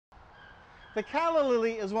The calla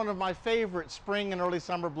lily is one of my favorite spring and early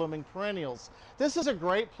summer blooming perennials. This is a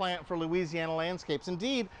great plant for Louisiana landscapes.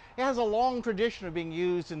 Indeed, it has a long tradition of being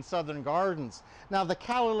used in southern gardens. Now, the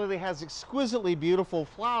calla lily has exquisitely beautiful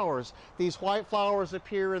flowers. These white flowers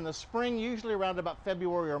appear in the spring, usually around about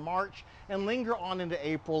February or March, and linger on into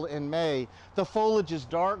April and May. The foliage is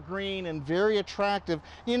dark green and very attractive.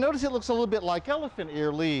 You notice it looks a little bit like elephant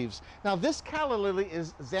ear leaves. Now, this calla lily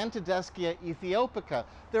is Xanthodeschia ethiopica.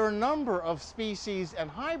 There are a number of species and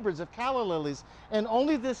hybrids of calla lilies, and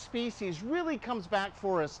only this species really comes back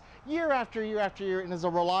for us year after year after year and is a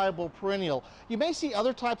reliable perennial. You may see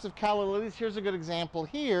other types of calla lilies. Here's a good example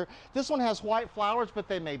here. This one has white flowers, but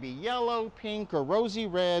they may be yellow, pink, or rosy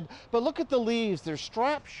red. But look at the leaves. They're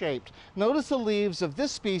strap-shaped. Notice the leaves of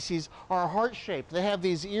this species are heart-shaped. They have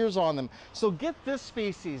these ears on them. So get this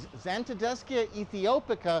species, Xanthodeschia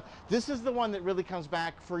ethiopica. This is the one that really comes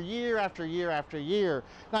back for year after year after year.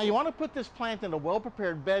 Now, you want to put this plant in a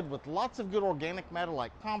well-prepared bed with lots of good organic matter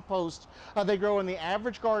like compost. They grow in the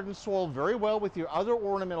average garden soil very well with your other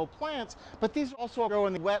ornamental plants, but these also grow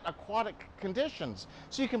in the wet aquatic conditions.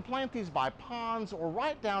 So you can plant these by ponds or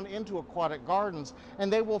right down into aquatic gardens,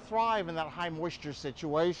 and they will thrive in that high moisture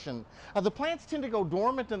situation. The plants tend to go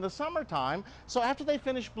dormant in the summertime, so after they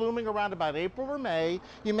finish blooming around about April or May,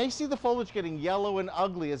 you may see the foliage getting yellow and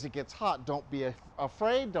ugly as it gets hot. Don't be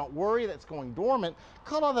afraid, don't worry, that's going dormant.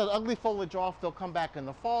 Cut all that ugly foliage off. They'll come back in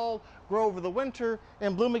the fall, grow over the winter,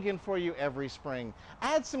 and bloom again for you every spring.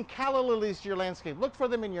 Add some calla lilies to your landscape. Look for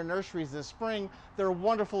them in your nurseries this spring. They're a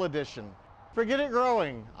wonderful addition. Forget it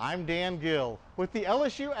growing. I'm Dan Gill with the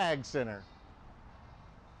LSU Ag Center.